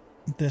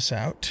this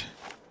out.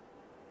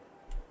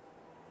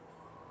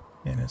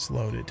 And it's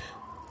loaded.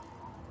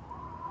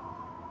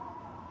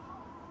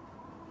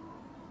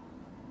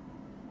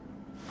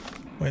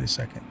 Wait a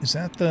second. Is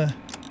that the...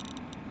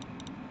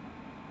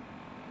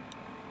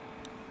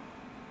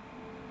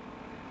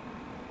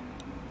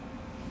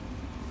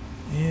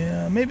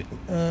 Yeah, maybe...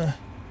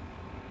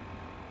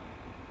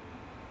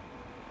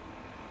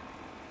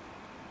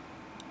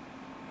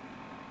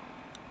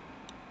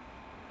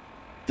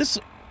 This...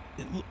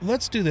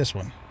 Let's do this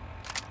one.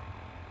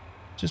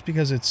 Just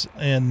because it's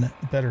in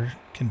better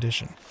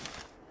condition.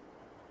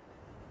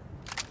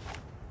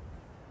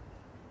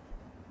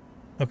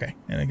 Okay,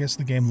 and I guess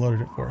the game loaded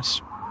it for us.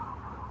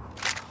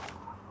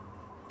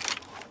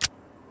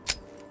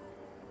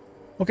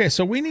 Okay,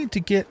 so we need to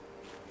get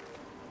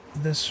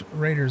this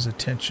raider's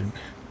attention.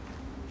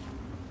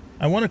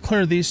 I want to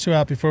clear these two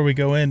out before we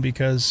go in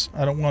because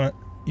I don't want to,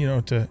 you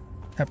know, to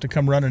have to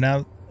come running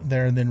out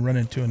there and then run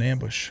into an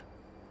ambush.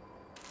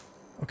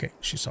 Okay,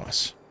 she saw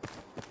us.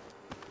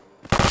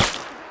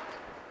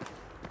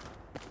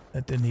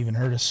 That didn't even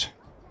hurt us.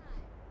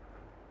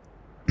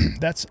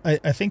 That's,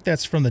 I think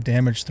that's from the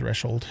damage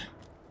threshold.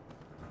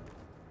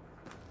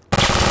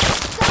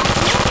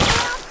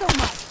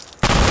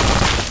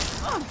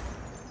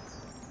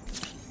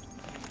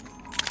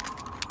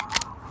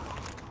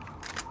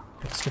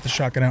 Let's get the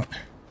shotgun out.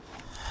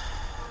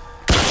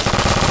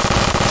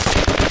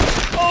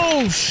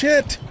 Oh,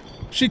 shit!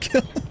 She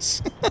killed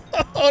us.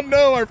 Oh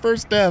no, our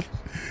first death.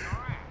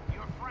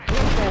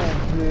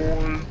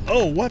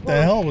 Oh, what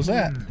the hell was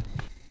that?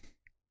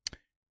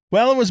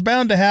 Well, it was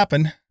bound to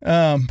happen.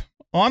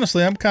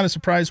 Honestly, I'm kind of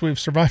surprised we've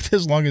survived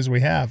as long as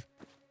we have.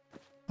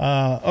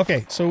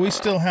 Okay, so we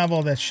still have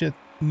all that shit,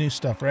 new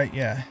stuff, right?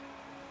 Yeah.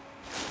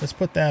 Let's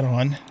put that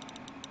on.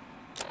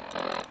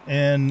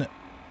 And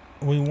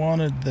we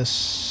wanted the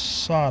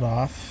sawed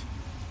off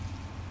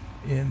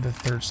in the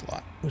third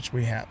slot, which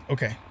we have.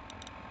 Okay.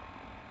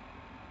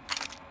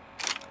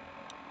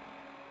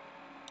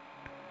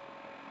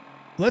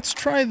 Let's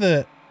try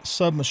the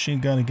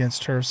submachine gun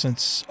against her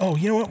since... Oh,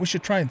 you know what? We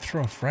should try and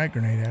throw a frag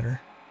grenade at her.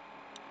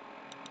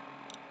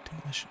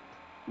 Demolition.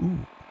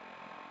 Ooh.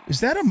 Is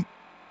that a...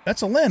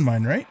 That's a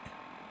landmine, right?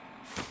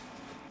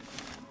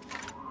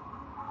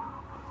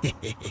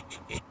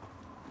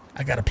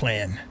 I got a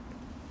plan.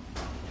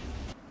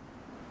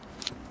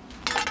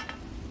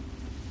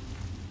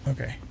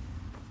 Okay.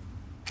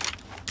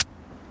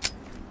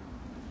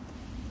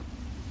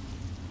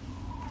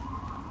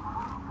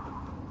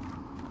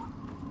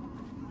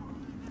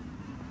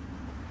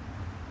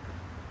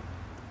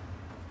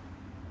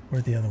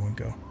 Where'd the other one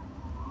go?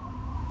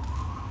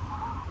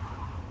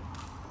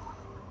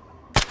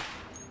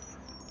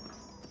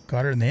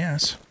 Got her in the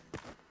ass.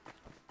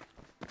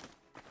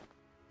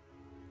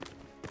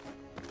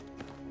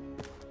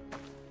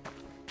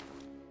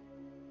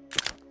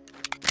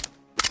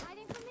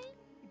 Hiding from me?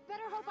 You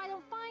better hope I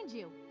don't find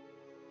you.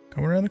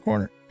 Come around the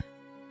corner.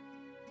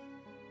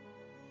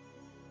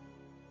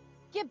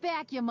 Get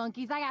back, you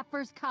monkeys. I got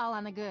first call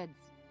on the goods.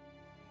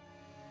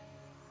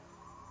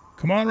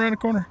 Come on around the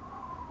corner.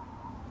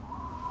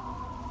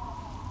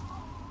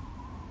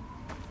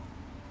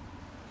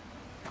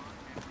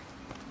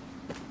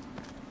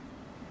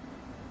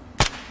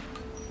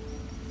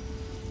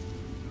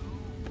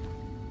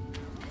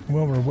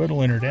 Well, we're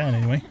whittling her down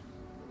anyway.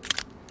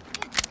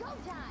 It's go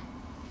time.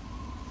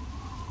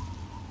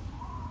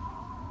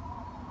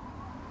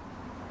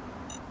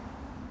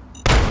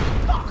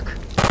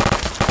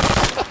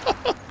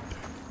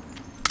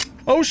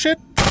 Oh shit!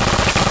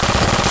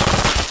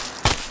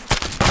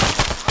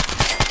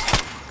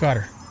 Got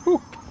her.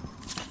 Whew.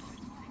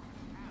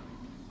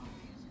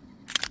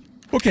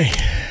 Okay.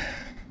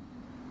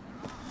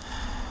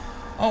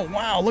 Oh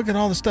wow, look at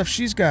all the stuff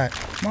she's got.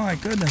 My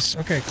goodness.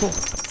 Okay, cool.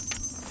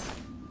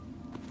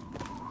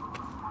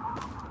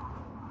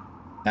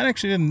 That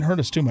actually didn't hurt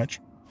us too much.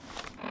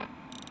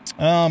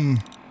 A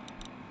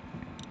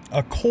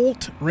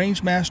Colt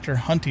Rangemaster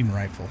hunting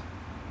rifle.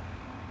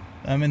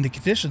 I mean, the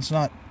condition's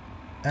not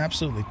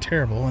absolutely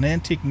terrible. An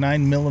antique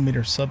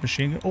 9mm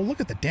submachine gun. Oh, look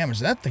at the damage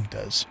that thing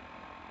does.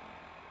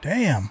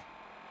 Damn.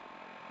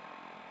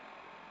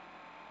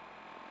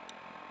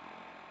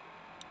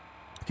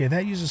 Okay,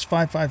 that uses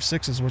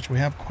 5.56s, which we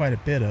have quite a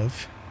bit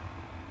of.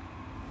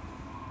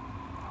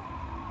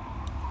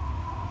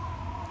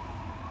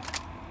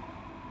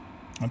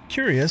 I'm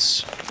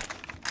curious.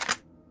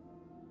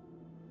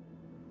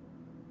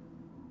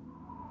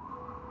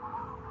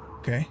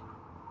 Okay.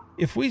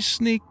 If we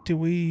sneak, do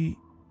we...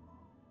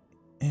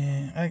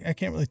 I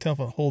can't really tell if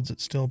it holds it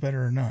still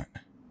better or not.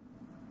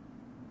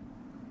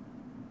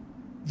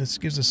 This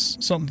gives us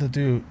something to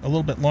do a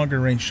little bit longer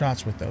range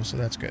shots with, though, so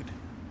that's good.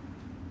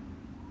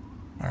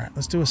 Alright,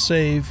 let's do a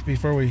save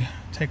before we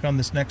take on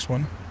this next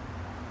one.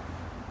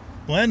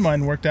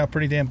 Landmine worked out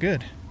pretty damn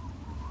good.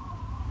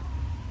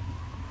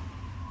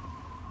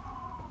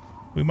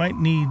 We might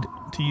need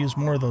to use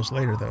more of those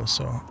later, though,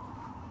 so... Alright.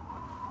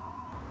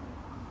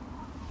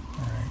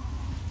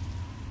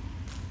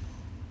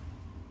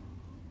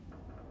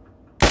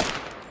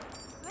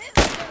 This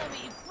is gonna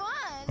be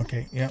fun.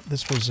 Okay, yeah,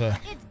 this was,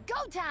 It's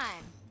go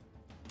time.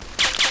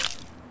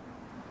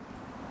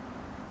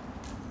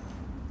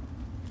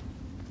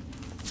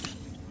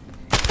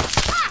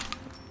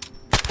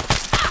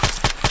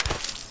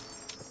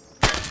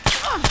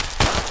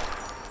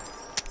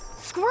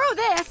 Screw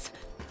this.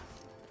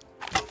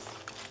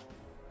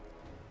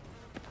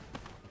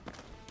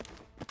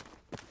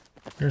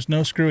 There's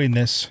no screwing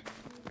this.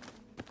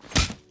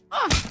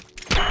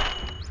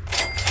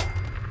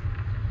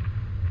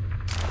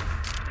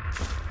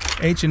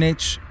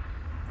 H&H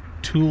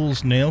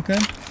Tools nail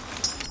gun?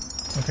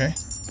 Okay.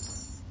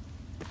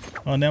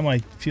 Oh, now my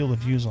field of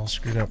view is all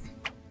screwed up.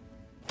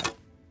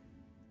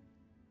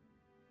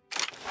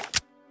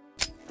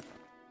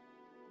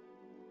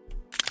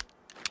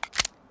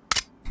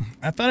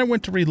 I thought I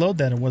went to reload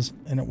that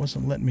and it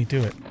wasn't letting me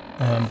do it.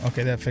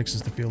 Okay, that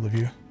fixes the field of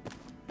view.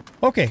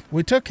 Okay,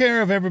 we took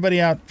care of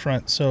everybody out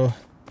front, so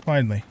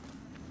finally.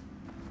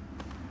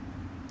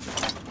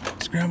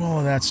 Let's grab all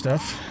of that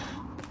stuff.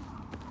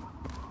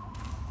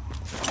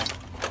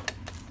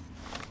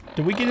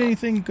 Did we get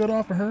anything good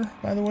off of her,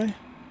 by the way?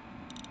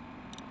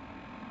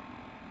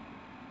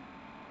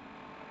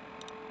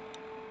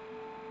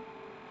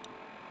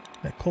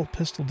 That Colt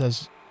pistol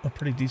does a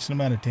pretty decent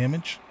amount of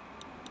damage.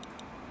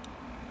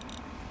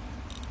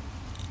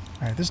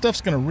 Alright, this stuff's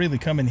going to really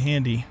come in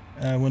handy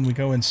when we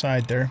go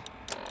inside there.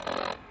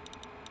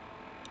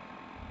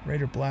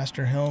 Raider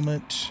blaster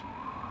helmet.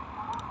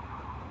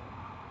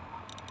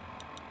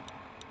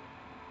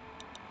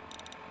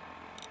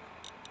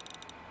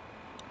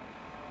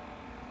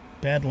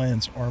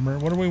 Badlands armor.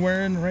 What are we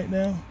wearing right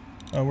now?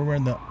 Oh, we're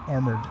wearing the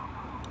armored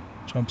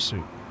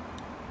jumpsuit.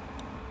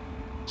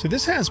 So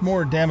this has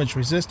more damage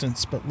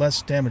resistance, but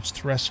less damage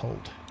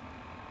threshold.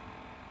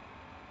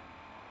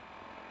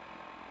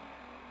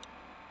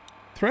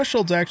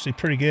 Threshold's actually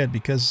pretty good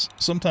because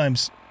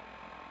sometimes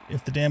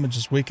if the damage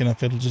is weak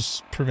enough, it'll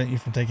just prevent you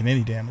from taking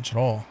any damage at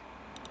all.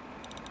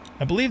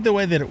 I believe the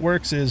way that it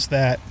works is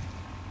that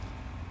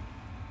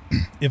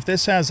if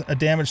this has a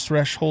damage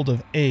threshold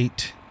of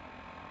 8,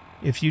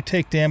 if you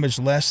take damage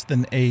less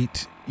than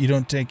 8, you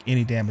don't take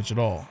any damage at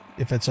all.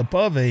 If it's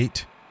above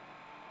 8,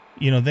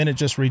 you know, then it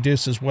just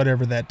reduces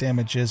whatever that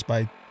damage is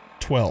by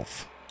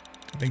 12.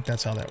 I think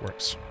that's how that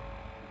works.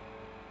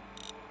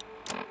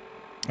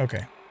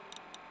 Okay.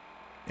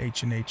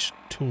 H&H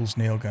Tools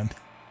nail gun.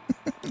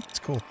 It's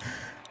cool.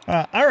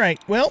 All right.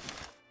 Well,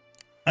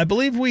 I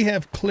believe we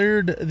have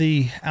cleared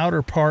the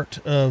outer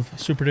part of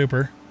Super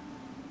Duper.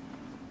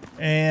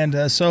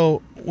 And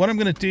so what I'm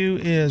going to do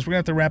is we're going to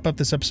have to wrap up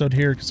this episode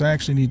here because I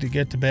actually need to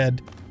get to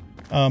bed.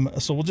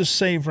 So we'll just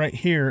save right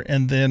here,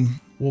 and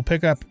then we'll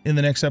pick up in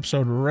the next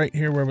episode right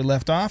here where we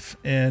left off.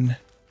 And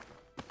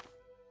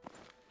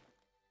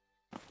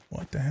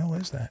what the hell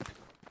is that?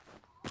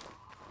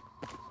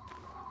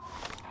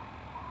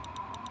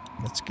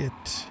 Let's get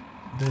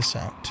this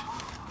out.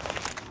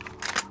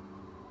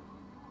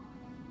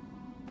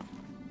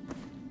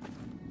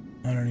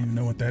 I don't even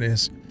know what that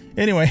is.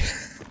 Anyway,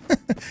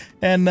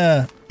 and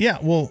yeah,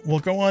 we'll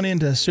go on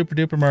into Super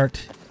Duper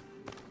Mart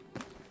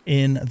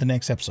in the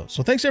next episode.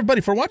 So thanks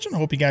everybody for watching. I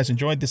hope you guys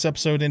enjoyed this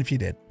episode, and if you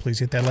did, please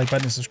hit that like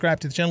button and subscribe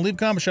to the channel. Leave a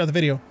comment, share the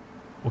video.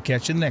 We'll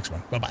catch you in the next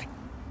one. Bye-bye.